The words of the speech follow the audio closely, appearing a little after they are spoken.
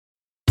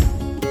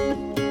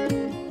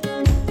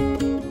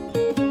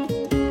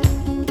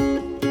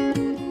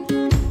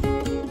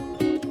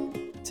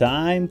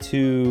Time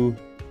to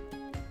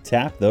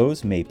tap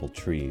those maple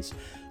trees.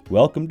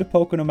 Welcome to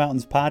Pocono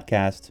Mountains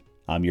Podcast.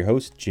 I'm your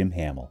host, Jim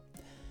Hamill.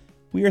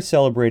 We are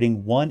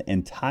celebrating one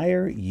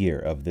entire year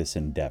of this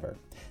endeavor.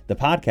 The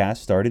podcast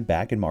started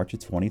back in March of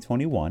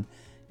 2021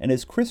 and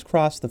has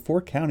crisscrossed the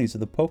 4 counties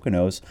of the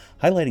Poconos,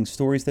 highlighting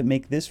stories that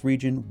make this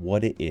region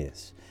what it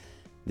is.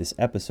 This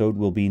episode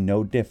will be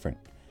no different.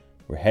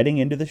 We're heading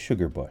into the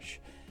sugar bush.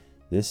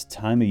 This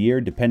time of year,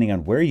 depending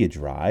on where you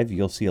drive,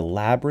 you'll see a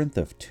labyrinth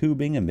of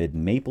tubing amid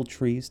maple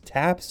trees,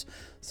 taps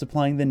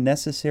supplying the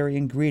necessary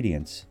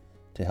ingredients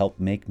to help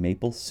make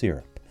maple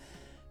syrup.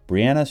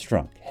 Brianna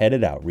Strunk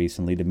headed out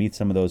recently to meet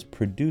some of those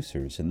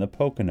producers in the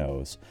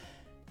Poconos.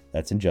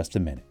 That's in just a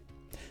minute.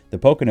 The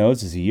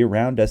Poconos is a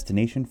year-round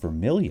destination for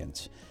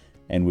millions,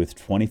 and with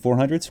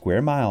 2,400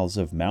 square miles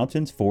of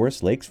mountains,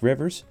 forests, lakes,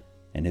 rivers,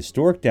 and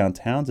historic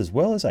downtowns, as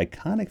well as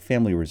iconic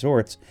family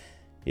resorts,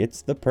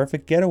 it's the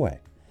perfect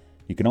getaway.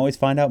 You can always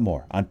find out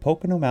more on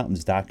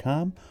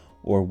PoconoMountains.com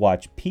or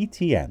watch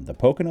PTN, the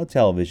Pocono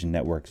Television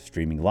Network,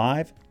 streaming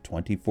live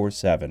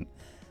 24/7.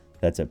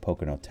 That's at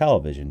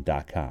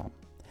PoconoTelevision.com.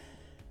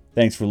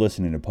 Thanks for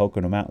listening to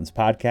Pocono Mountains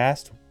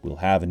Podcast. We'll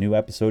have a new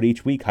episode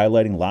each week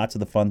highlighting lots of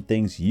the fun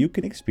things you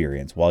can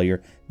experience while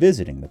you're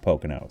visiting the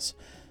Poconos.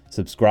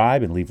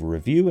 Subscribe and leave a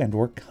review and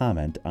or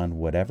comment on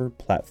whatever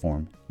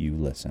platform you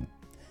listen.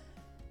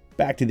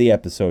 Back to the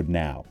episode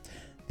now.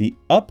 The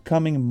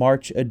upcoming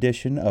March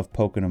edition of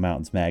Pocono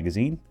Mountains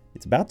Magazine,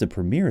 it's about to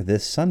premiere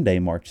this Sunday,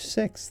 March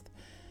 6th.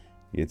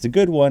 It's a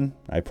good one,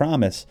 I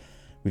promise.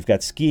 We've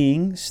got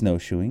skiing,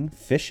 snowshoeing,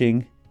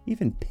 fishing,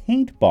 even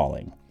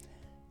paintballing,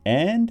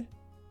 and,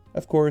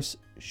 of course,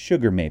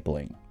 sugar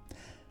mapling.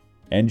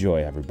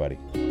 Enjoy, everybody.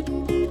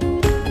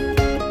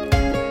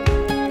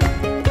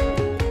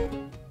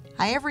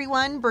 Hi,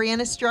 everyone.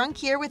 Brianna Strunk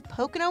here with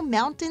Pocono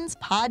Mountains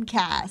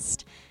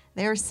Podcast.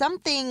 There's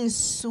something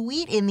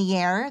sweet in the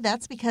air.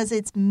 That's because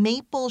it's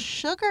maple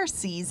sugar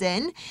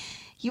season.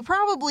 You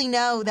probably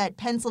know that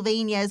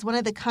Pennsylvania is one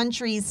of the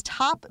country's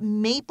top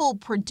maple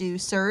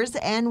producers,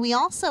 and we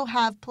also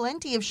have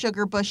plenty of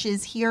sugar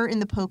bushes here in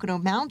the Pocono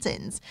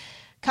Mountains.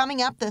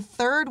 Coming up the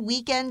third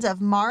weekend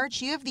of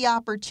March, you have the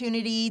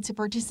opportunity to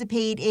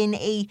participate in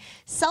a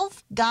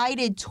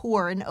self-guided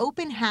tour, an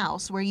open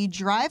house where you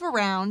drive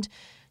around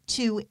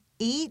to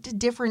 8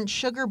 different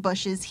sugar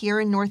bushes here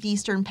in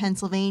northeastern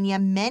Pennsylvania.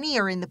 Many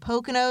are in the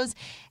Poconos,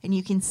 and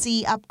you can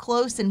see up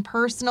close and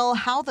personal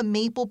how the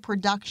maple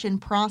production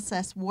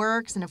process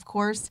works, and of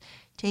course,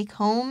 take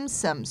home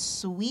some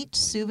sweet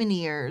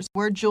souvenirs.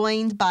 We're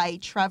joined by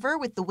Trevor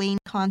with the Wayne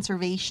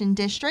Conservation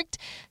District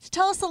to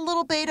tell us a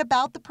little bit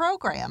about the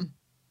program.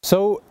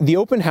 So the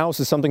open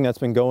house is something that's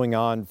been going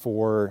on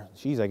for,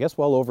 I guess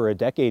well over a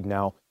decade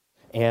now.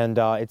 And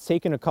it's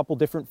taken a couple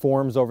different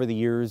forms over the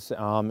years,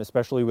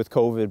 especially with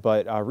COVID.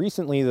 But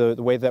recently, the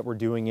way that we're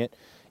doing it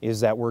is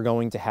that we're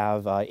going to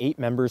have 8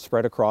 members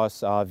spread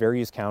across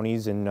various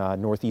counties in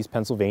northeast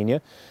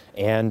Pennsylvania.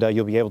 And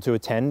you'll be able to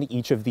attend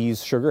each of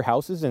these sugar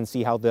houses and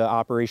see how the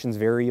operations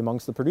vary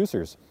amongst the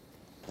producers.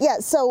 Yeah,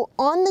 so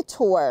on the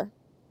tour,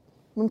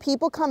 when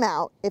people come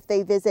out, if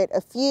they visit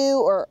a few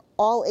or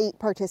all 8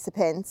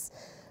 participants,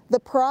 the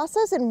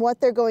process and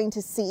what they're going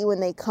to see when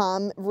they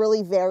come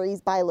really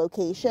varies by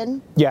location?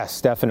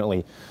 Yes,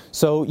 definitely.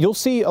 So you'll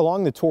see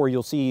along the tour,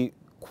 you'll see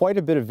quite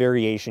a bit of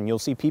variation. You'll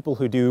see people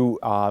who do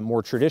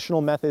more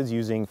traditional methods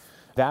using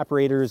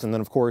evaporators, and then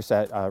of course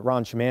at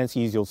Ron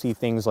Szymanski's you'll see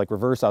things like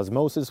reverse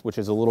osmosis, which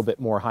is a little bit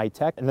more high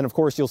tech. And then of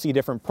course you'll see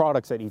different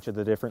products at each of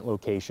the different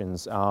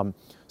locations,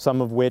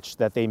 some of which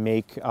that they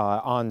make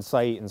on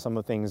site and some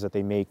of the things that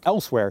they make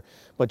elsewhere.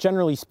 But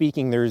generally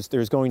speaking, there's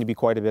going to be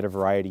quite a bit of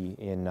variety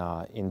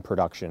in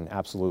production,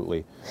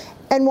 absolutely.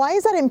 And why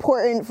is that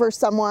important for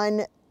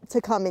someone to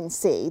come and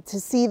see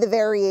the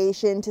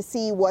variation, to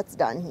see what's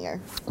done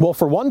here? Well,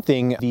 for one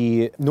thing,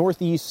 the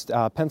Northeast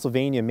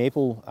Pennsylvania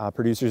Maple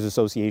Producers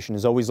Association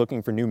is always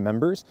looking for new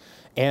members.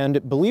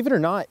 And believe it or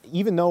not,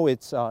 even though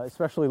it's,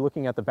 especially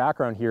looking at the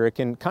background here, it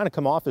can kind of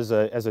come off as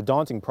a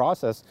daunting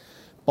process.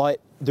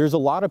 But there's a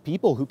lot of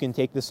people who can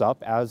take this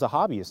up as a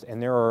hobbyist,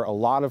 and there are a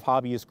lot of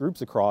hobbyist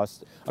groups across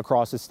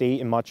the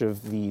state and much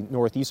of the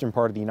northeastern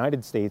part of the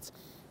United States.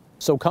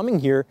 So coming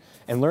here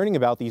and learning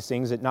about these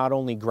things, it not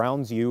only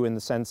grounds you in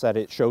the sense that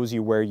it shows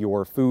you where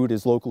your food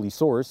is locally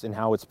sourced and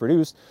how it's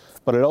produced,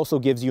 but it also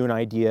gives you an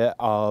idea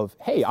of,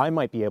 hey, I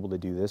might be able to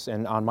do this,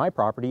 and on my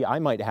property I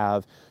might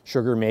have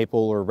sugar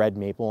maple or red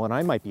maple, and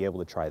I might be able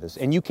to try this.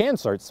 And you can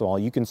start small.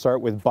 You can start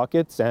with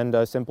buckets and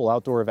a simple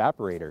outdoor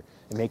evaporator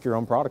and make your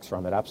own products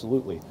from it,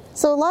 absolutely.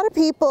 So a lot of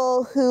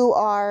people who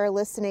are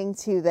listening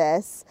to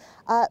this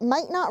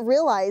might not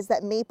realize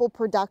that maple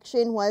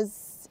production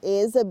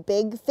is a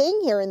big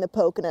thing here in the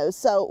Poconos.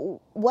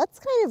 So what's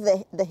kind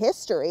of the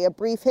history, a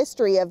brief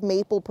history of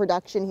maple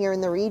production here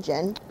in the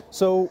region?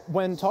 So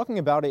when talking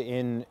about it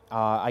in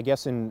I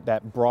guess in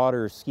that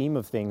broader scheme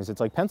of things, it's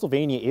like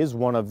Pennsylvania is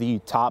one of the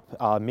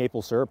top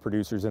maple syrup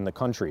producers in the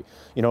country.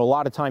 You know, a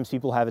lot of times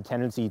people have a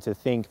tendency to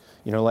think,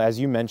 you know, as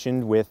you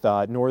mentioned, with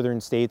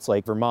northern states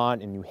like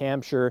Vermont and New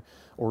Hampshire,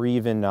 or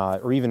even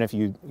if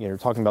you're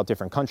talking about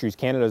different countries,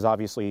 Canada is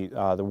obviously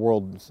the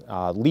world's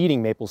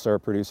leading maple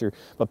syrup producer,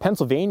 but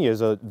Pennsylvania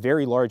is a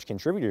very large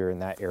contributor in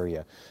that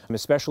area,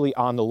 especially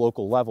on the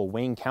local level.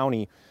 Wayne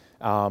County,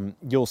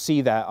 you'll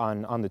see that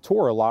on the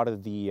tour, a lot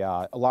of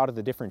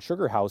the different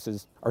sugar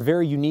houses are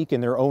very unique in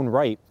their own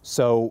right.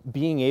 So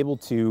being able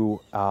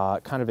to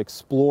kind of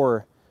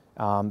explore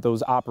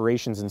those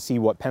operations and see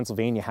what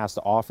Pennsylvania has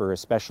to offer,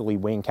 especially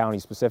Wayne County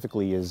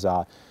specifically,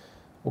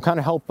 will kind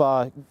of help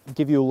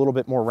give you a little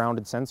bit more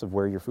rounded sense of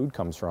where your food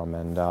comes from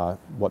and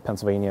what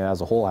Pennsylvania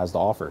as a whole has to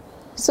offer.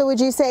 So would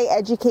you say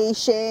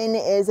education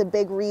is a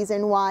big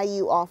reason why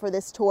you offer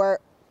this tour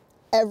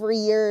every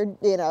year,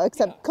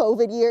 except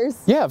COVID years?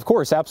 Yeah, of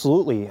course,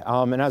 absolutely.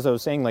 And as I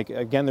was saying, like,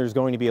 again, there's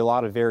going to be a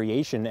lot of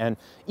variation. And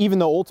even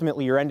though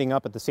ultimately you're ending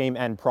up at the same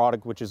end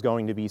product, which is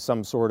going to be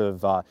some sort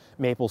of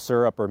maple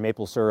syrup or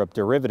maple syrup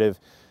derivative,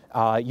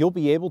 you'll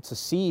be able to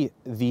see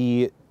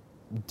the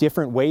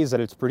different ways that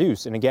it's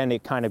produced. And again,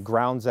 it kind of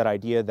grounds that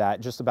idea that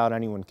just about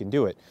anyone can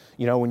do it.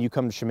 You know, when you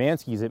come to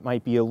Szymanski's, it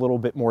might be a little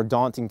bit more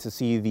daunting to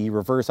see the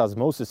reverse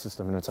osmosis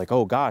system. And it's like,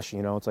 oh gosh,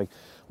 it's like,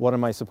 what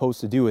am I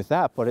supposed to do with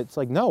that? But it's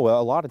like, no,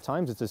 a lot of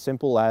times it's as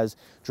simple as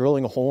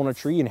drilling a hole in a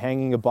tree and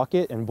hanging a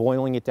bucket and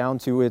boiling it down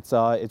to its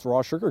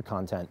raw sugar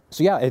content.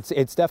 So yeah,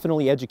 it's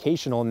definitely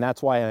educational. And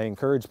that's why I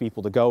encourage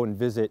people to go and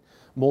visit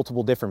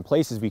multiple different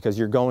places, because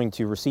you're going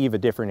to receive a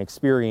different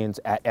experience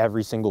at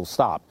every single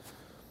stop.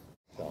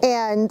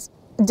 And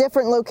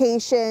different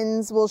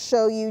locations will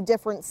show you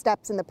different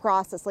steps in the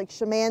process. Like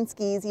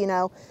Szymanski's,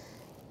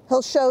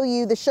 he'll show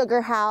you the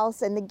sugar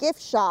house and the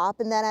gift shop,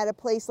 and then at a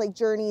place like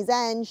Journey's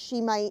End, she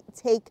might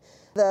take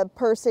the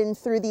person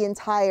through the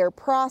entire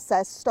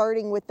process,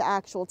 starting with the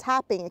actual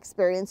tapping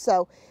experience.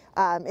 So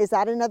is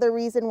that another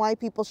reason why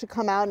people should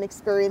come out and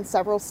experience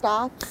several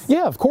stops?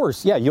 Yeah, of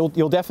course. Yeah,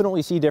 you'll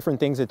definitely see different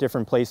things at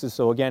different places.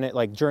 So again, at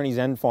like Journey's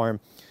End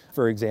Farm,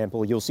 for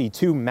example, you'll see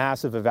two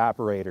massive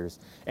evaporators,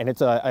 and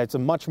it's a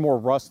much more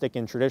rustic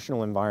and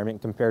traditional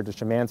environment compared to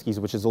Szymanski's,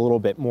 which is a little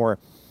bit more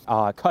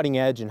cutting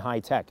edge and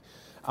high tech.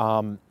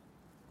 And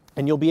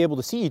you'll be able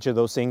to see each of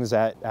those things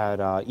at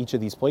each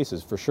of these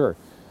places for sure.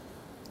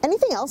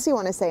 Anything else you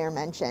want to say or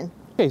mention?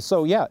 Okay,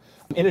 so yeah,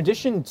 in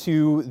addition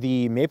to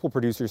the maple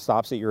producer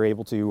stops that you're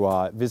able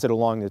to visit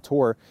along the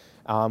tour,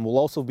 we'll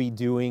also be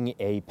doing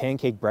a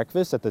pancake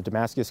breakfast at the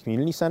Damascus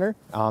Community Center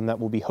that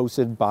will be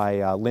hosted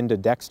by Linda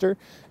Dexter,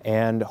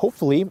 and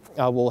hopefully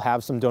we'll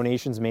have some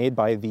donations made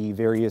by the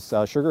various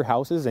sugar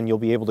houses, and you'll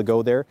be able to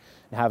go there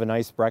and have a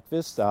nice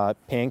breakfast,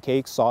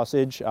 pancakes,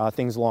 sausage,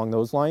 things along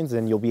those lines,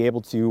 and you'll be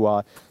able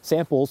to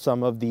sample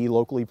some of the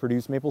locally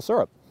produced maple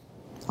syrup.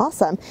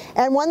 Awesome.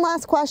 And one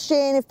last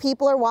question, if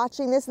people are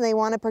watching this and they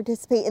want to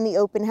participate in the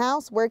open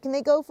house, where can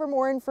they go for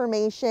more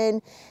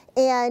information?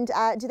 And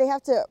do they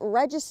have to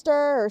register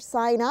or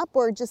sign up,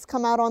 or just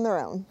come out on their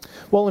own?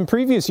 Well, in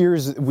previous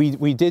years,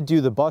 we did do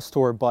the bus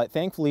tour, but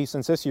thankfully,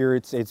 since this year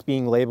it's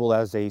being labeled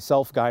as a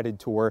self-guided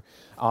tour,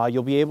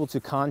 you'll be able to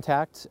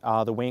contact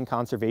the Wayne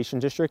Conservation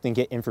District and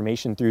get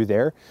information through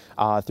there,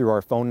 through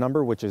our phone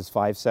number, which is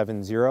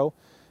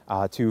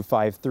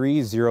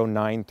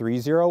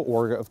 570-253-0930,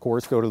 or of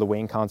course go to the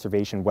Wayne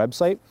Conservation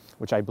website,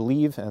 which I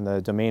believe, and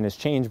the domain has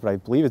changed, but I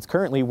believe it's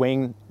currently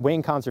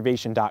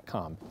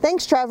wayneconservation.com.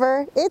 Thanks,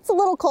 Trevor. It's a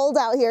little cold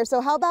out here, so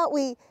how about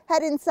we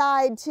head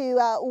inside to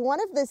one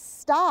of the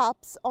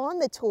stops on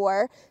the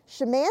tour,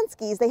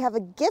 Szymanski's. They have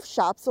a gift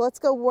shop, so let's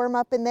go warm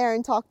up in there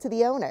and talk to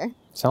the owner.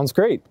 Sounds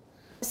great.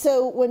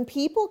 So when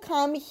people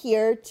come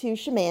here to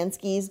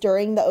Szymanski's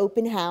during the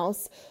open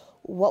house,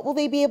 what will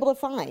they be able to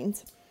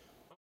find?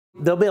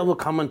 They'll be able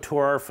to come and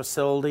tour our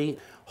facility.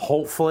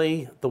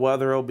 Hopefully the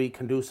weather will be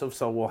conducive,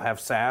 so we'll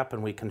have SAP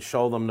and we can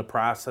show them the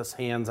process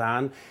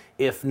hands-on.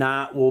 If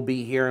not, we'll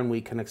be here and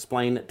we can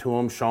explain it to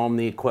them, show them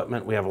the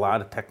equipment. We have a lot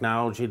of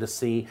technology to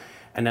see,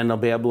 and then they'll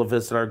be able to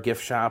visit our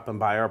gift shop and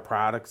buy our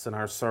products and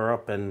our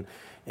syrup and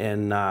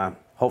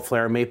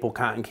hopefully our maple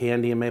cotton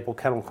candy and maple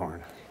kettle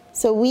corn.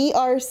 So we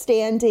are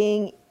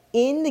standing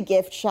in the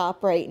gift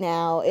shop right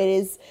now. It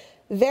is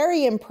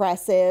very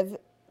impressive.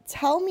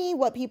 Tell me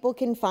what people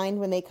can find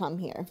when they come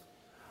here.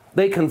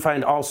 They can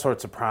find all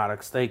sorts of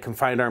products. They can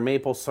find our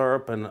maple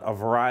syrup in a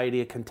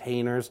variety of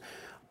containers,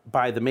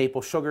 buy the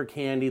maple sugar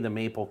candy, the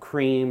maple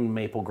cream,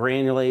 maple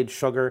granulated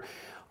sugar.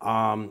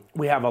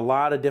 We have a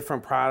lot of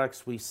different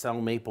products. We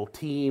sell maple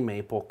tea,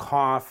 maple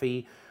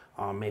coffee,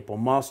 maple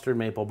mustard,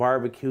 maple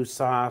barbecue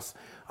sauce.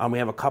 We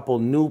have a couple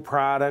new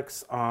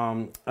products,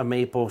 a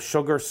maple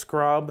sugar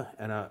scrub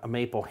and a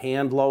maple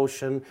hand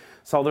lotion.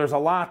 So there's a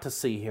lot to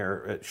see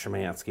here at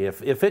Szymanski.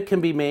 If it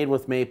can be made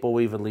with maple,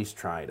 we've at least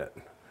tried it.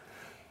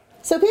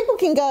 So people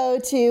can go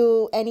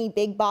to any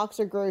big box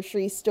or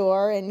grocery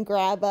store and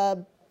grab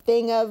a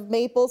thing of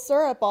maple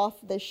syrup off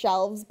the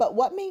shelves, but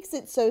what makes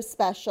it so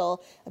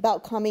special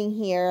about coming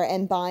here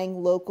and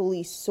buying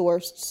locally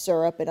sourced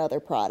syrup and other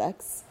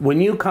products?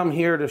 When you come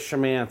here to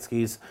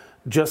Szymanski's,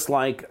 just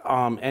like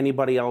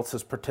anybody else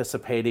is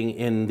participating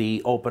in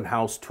the open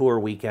house tour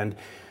weekend,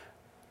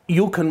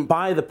 you can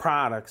buy the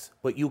products,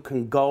 but you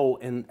can go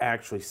and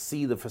actually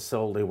see the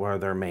facility where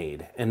they're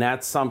made. And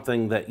that's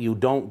something that you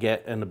don't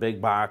get in a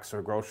big box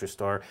or grocery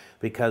store,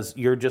 because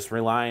you're just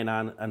relying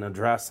on an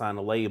address on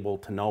a label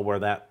to know where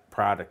that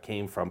product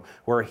came from.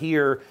 We're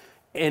here,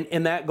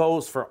 and that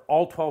goes for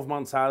all 12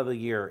 months out of the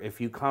year. If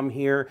you come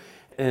here,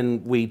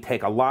 and we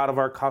take a lot of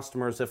our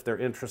customers, if they're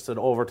interested,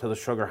 over to the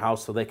sugar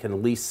house so they can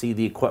at least see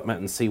the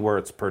equipment and see where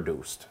it's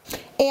produced.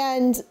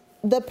 And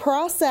the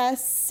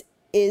process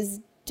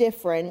is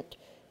different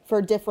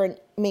for different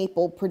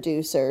maple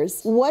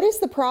producers. What is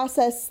the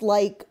process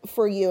like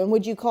for you? And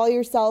would you call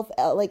yourself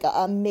like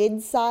a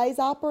mid-size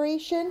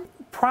operation?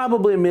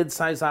 Probably a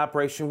mid-size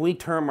operation. We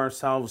term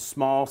ourselves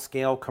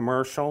small-scale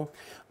commercial.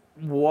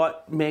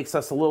 What makes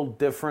us a little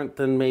different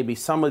than maybe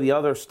some of the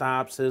other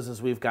stops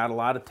is we've got a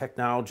lot of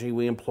technology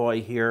we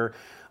employ here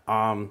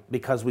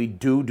because we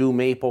do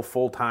maple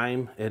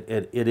full-time.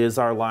 It is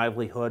our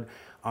livelihood.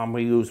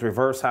 We use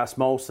reverse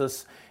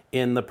osmosis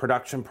in the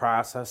production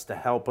process to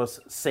help us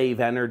save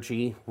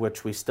energy,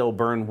 which we still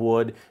burn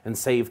wood, and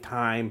save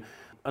time.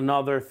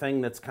 Another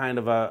thing that's kind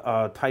of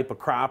a type of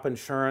crop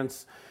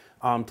insurance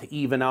to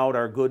even out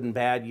our good and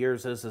bad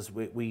years is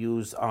we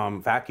use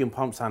vacuum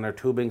pumps on our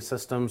tubing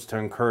systems to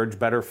encourage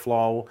better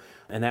flow,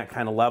 and that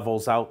kind of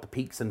levels out the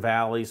peaks and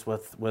valleys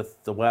with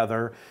the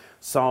weather.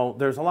 So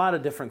there's a lot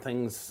of different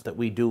things that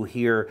we do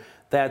here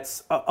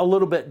that's a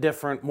little bit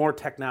different, more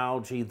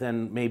technology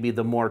than maybe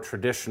the more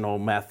traditional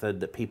method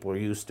that people are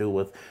used to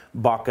with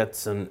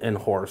buckets and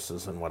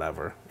horses and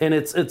whatever. And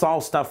it's all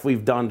stuff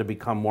we've done to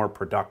become more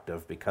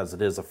productive because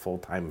it is a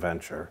full-time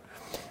venture.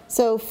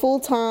 So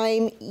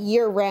full-time,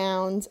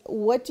 year-round,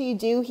 what do you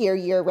do here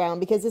year-round?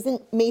 Because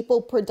isn't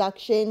maple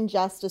production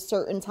just a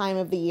certain time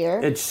of the year?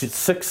 It's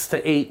 6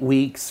 to 8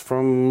 weeks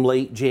from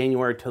late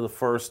January to the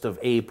 1st of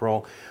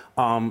April.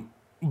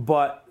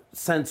 But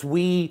since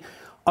we,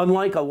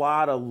 unlike a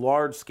lot of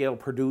large-scale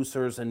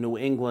producers in New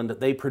England,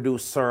 they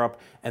produce syrup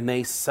and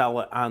they sell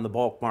it on the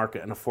bulk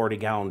market in a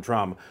 40-gallon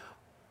drum.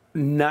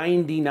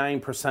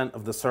 99%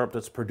 of the syrup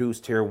that's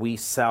produced here we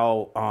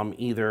sell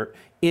either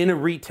in a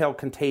retail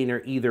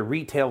container, either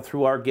retail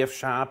through our gift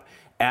shop,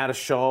 at a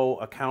show,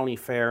 a county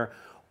fair,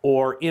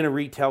 or in a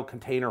retail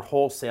container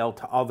wholesale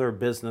to other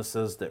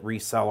businesses that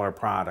resell our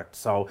product.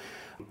 So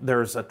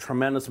there's a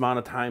tremendous amount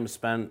of time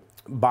spent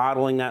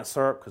bottling that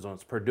syrup, because when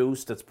it's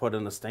produced, it's put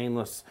in a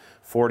stainless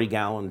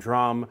 40-gallon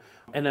drum.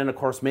 And then, of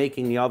course,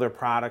 making the other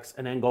products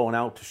and then going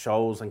out to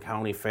shows and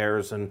county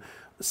fairs and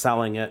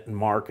selling it and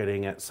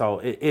marketing it. So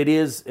it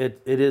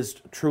is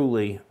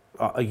truly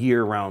a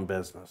year-round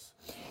business.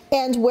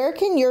 And where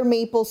can your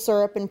maple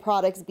syrup and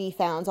products be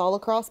found? All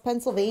across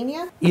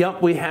Pennsylvania?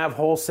 Yep, we have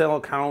wholesale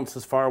accounts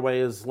as far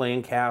away as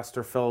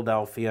Lancaster,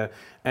 Philadelphia,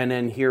 and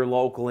then here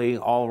locally,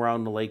 all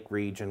around the Lake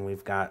region,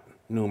 we've got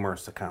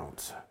numerous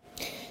accounts.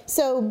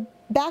 So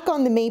back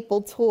on the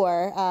Maple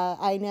Tour,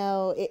 I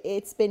know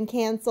it's been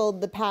canceled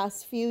the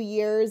past few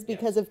years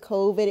because of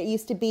COVID. It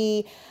used to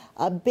be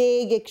a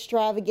big,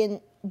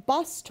 extravagant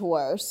bus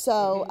tour.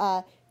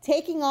 So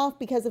taking off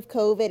because of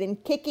COVID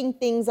and kicking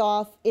things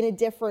off in a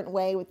different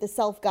way with the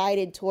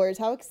self-guided tours,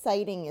 how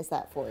exciting is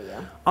that for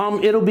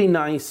you? It'll be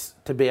nice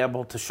to be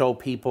able to show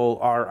people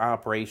our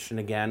operation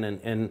again,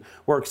 and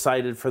we're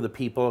excited for the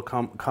people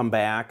to come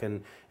back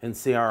and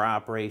see our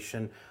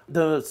operation.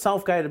 The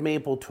self-guided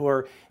Maple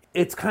Tour,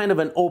 it's kind of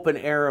an open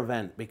air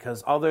event,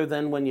 because other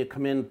than when you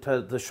come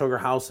into the sugar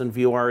house and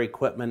view our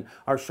equipment,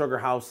 our sugar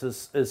house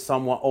is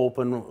somewhat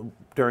open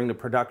during the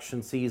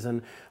production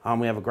season.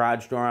 We have a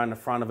garage door on the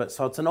front of it,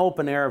 so it's an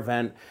open air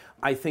event.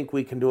 I think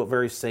we can do it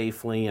very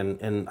safely,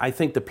 and I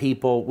think the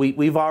people,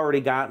 we've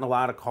already gotten a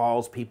lot of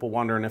calls, people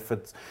wondering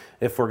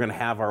if we're going to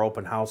have our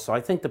open house. So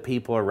I think the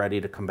people are ready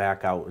to come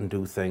back out and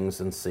do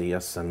things and see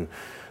us, and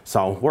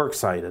so we're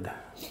excited.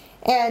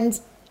 And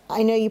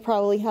I know you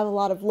probably have a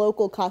lot of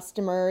local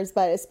customers,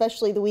 but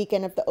especially the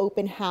weekend of the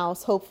open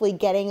house, hopefully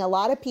getting a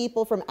lot of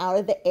people from out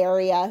of the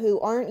area who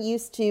aren't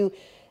used to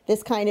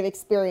this kind of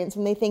experience.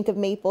 When they think of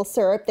maple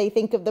syrup, they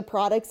think of the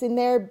products in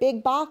their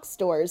big box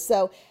stores.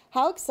 So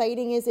how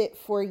exciting is it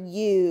for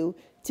you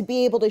to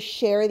be able to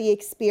share the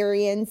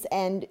experience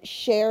and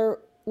share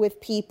with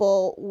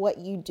people what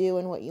you do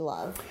and what you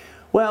love?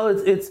 Well,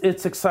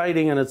 it's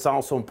exciting, and it's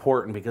also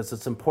important, because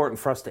it's important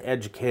for us to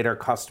educate our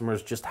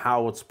customers just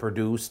how it's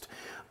produced,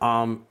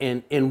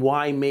 and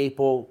why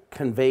maple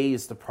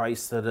conveys the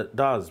price that it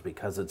does,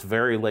 because it's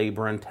very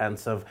labor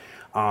intensive.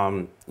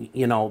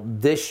 You know,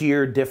 this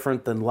year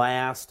different than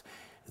last.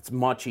 It's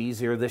much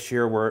easier this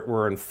year.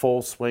 We're in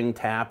full swing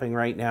tapping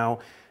right now.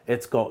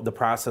 The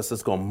process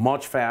is going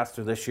much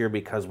faster this year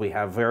because we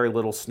have very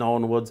little snow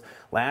in the woods.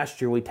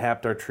 Last year we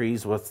tapped our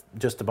trees with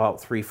just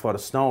about 3 foot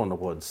of snow in the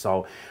woods.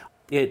 So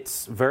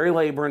It's very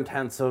labor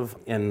intensive,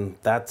 and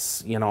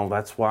that's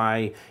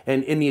why,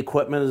 and the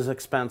equipment is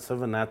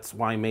expensive, and that's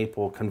why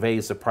maple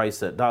conveys the price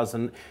that it does.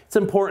 And it's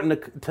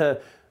important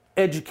to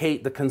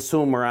educate the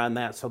consumer on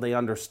that so they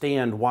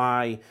understand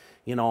why,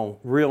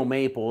 real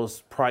maple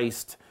is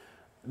priced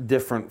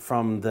different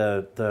from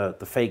the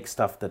fake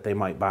stuff that they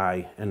might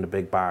buy in the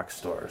big box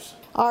stores.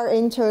 Our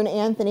intern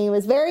Anthony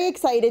was very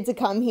excited to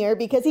come here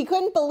because he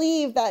couldn't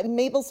believe that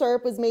maple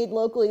syrup was made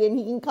locally and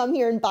he can come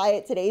here and buy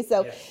it today.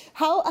 So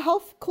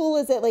how cool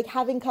is it, like,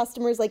 having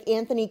customers like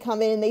Anthony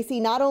come in and they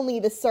see not only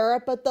the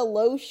syrup but the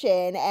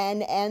lotion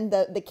and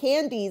the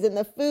candies and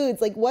the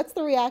foods? Like, what's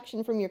the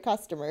reaction from your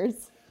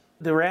customers?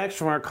 The reaction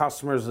from our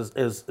customers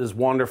is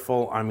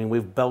wonderful. I mean,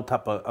 we've built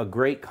up a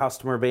great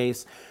customer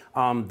base.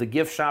 The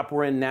gift shop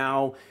we're in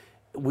now,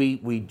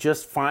 we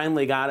just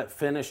finally got it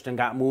finished and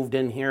got moved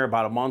in here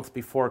about a month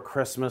before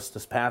Christmas,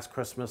 this past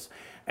Christmas,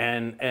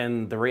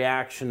 and the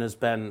reaction has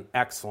been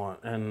excellent.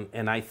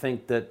 And I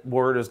think that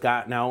word has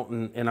gotten out,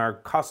 and our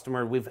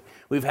customer,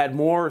 we've had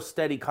more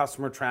steady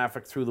customer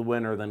traffic through the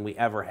winter than we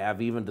ever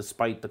have, even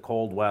despite the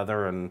cold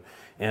weather and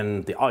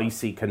the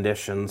icy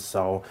conditions.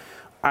 So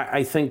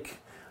I think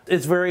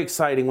it's very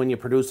exciting when you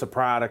produce a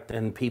product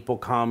and people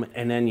come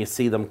and then you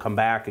see them come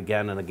back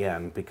again and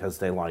again because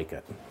they like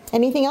it.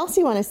 Anything else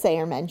you want to say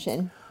or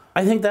mention?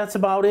 I think that's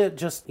about it.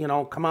 Just,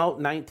 come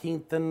out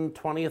 19th and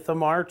 20th of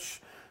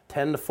March,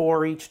 10 to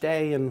 4 each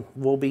day, and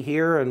we'll be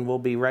here and we'll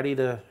be ready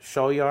to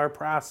show you our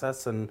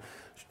process, and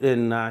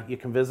you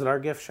can visit our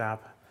gift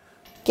shop.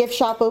 Gift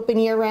shop open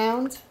year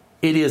round?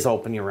 It is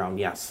open year round,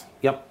 yes.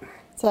 Yep.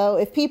 So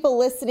if people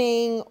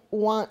listening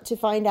want to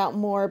find out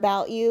more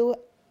about you,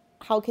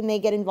 how can they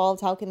get involved?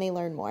 How can they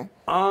learn more?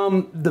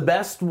 The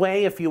best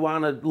way, if you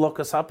want to look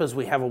us up, is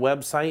we have a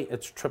website.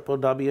 It's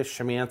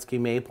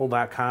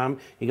www.szymanskimaple.com.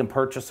 You can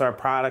purchase our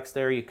products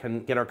there. You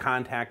can get our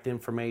contact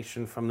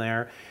information from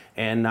there,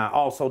 and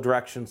also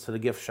directions to the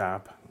gift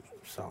shop.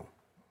 So,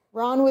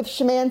 Ron with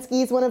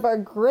Szymanski is one of our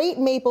great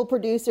maple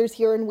producers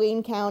here in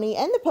Wayne County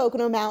and the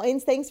Pocono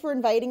Mountains. Thanks for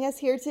inviting us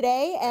here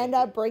today and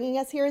bringing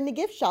us here in the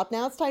gift shop.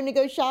 Now it's time to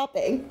go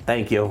shopping.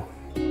 Thank you.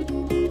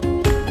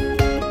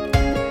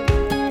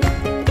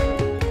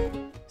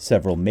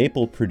 Several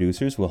maple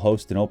producers will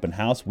host an open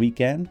house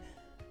weekend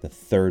the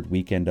third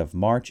weekend of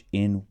March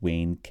in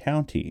Wayne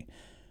County.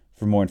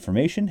 For more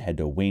information, head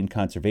to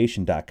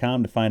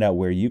wayneconservation.com to find out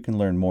where you can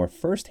learn more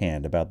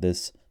firsthand about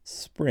this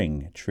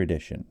spring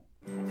tradition.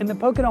 In the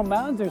Pocono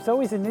Mountains, there's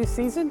always a new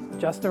season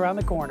just around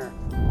the corner.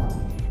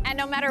 And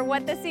no matter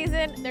what the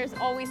season, there's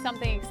always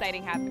something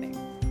exciting happening.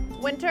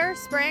 Winter,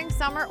 spring,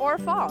 summer, or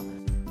fall.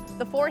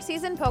 The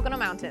four-season Pocono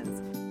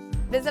Mountains.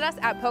 Visit us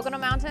at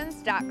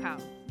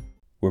PoconoMountains.com.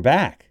 We're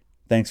back.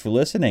 Thanks for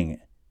listening.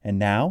 And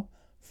now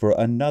for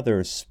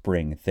another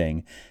spring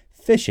thing,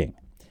 fishing.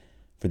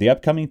 For the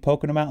upcoming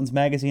Pocono Mountains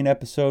Magazine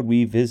episode,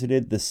 we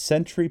visited the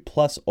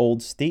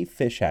century-plus-old State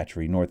Fish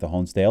Hatchery north of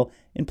Honesdale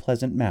in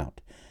Pleasant Mount.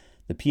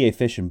 The PA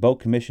Fish and Boat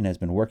Commission has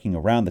been working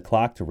around the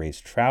clock to raise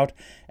trout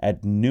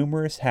at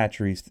numerous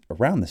hatcheries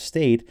around the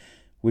state,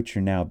 which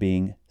are now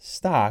being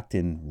stocked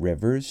in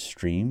rivers,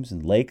 streams,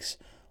 and lakes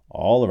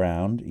all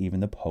around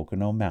even the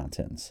Pocono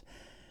Mountains.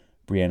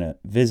 Brianna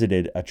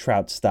visited a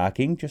trout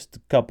stocking just a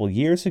couple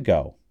years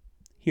ago.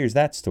 Here's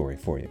that story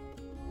for you.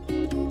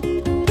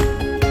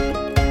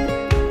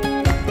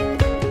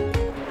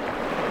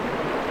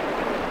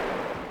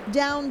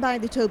 Down by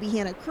the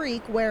Tobyhanna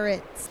Creek, where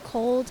it's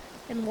cold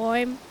and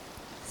warm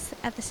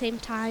at the same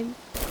time.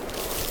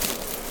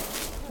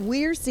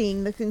 We're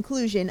seeing the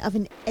conclusion of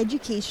an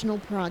educational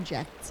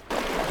project.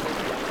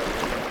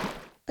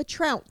 A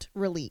trout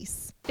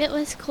release. It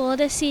was cool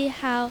to see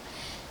how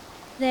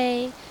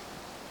they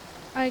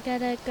are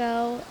gonna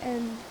go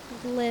and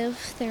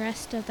live the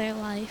rest of their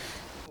life.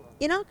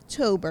 In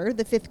October,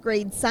 the 5th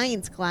grade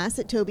science class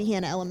at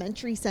Tobyhanna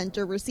Elementary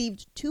Center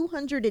received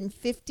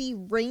 250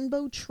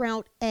 rainbow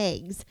trout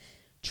eggs.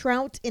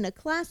 Trout in a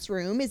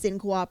Classroom is in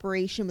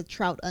cooperation with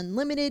Trout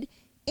Unlimited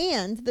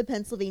and the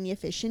Pennsylvania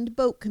Fish and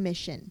Boat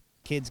Commission.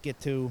 Kids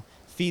get to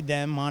feed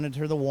them,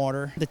 monitor the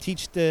water, to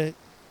teach the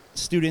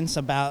students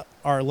about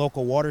our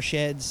local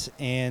watersheds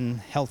and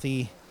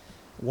healthy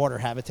water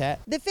habitat.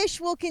 The fish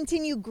will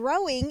continue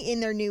growing in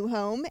their new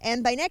home,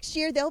 and by next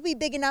year they'll be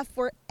big enough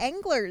for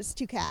anglers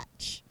to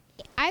catch.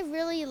 I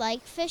really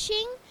like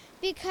fishing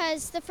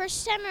because the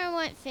first time I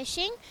went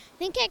fishing, I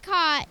think I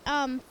caught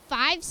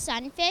 5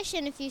 sunfish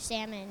and a few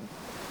salmon.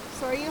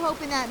 So are you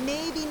hoping that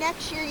maybe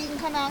next year you can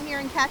come out here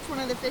and catch one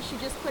of the fish you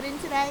just put in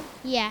today?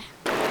 Yeah.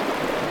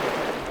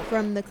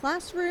 From the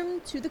classroom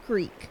to the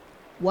creek,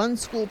 one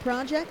school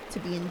project to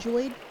be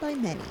enjoyed by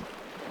many.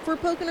 For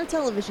Pocono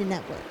Television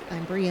Network,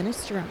 I'm Brianna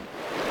Strong.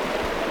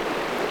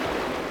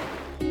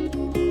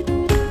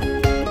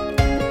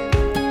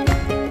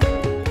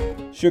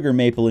 Sugar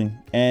mapling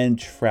and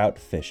trout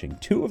fishing,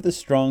 two of the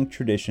strong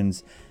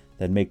traditions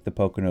that make the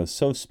Poconos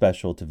so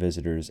special to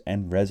visitors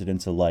and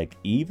residents alike,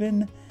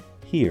 even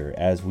here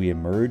as we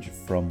emerge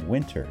from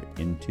winter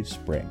into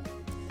spring.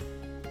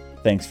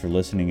 Thanks for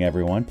listening,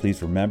 everyone.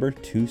 Please remember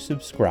to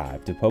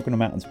subscribe to Pocono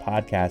Mountains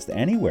Podcast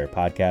anywhere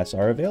podcasts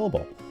are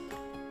available.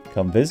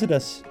 Come visit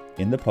us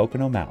in the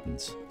Pocono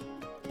Mountains.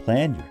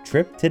 Plan your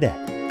trip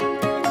today.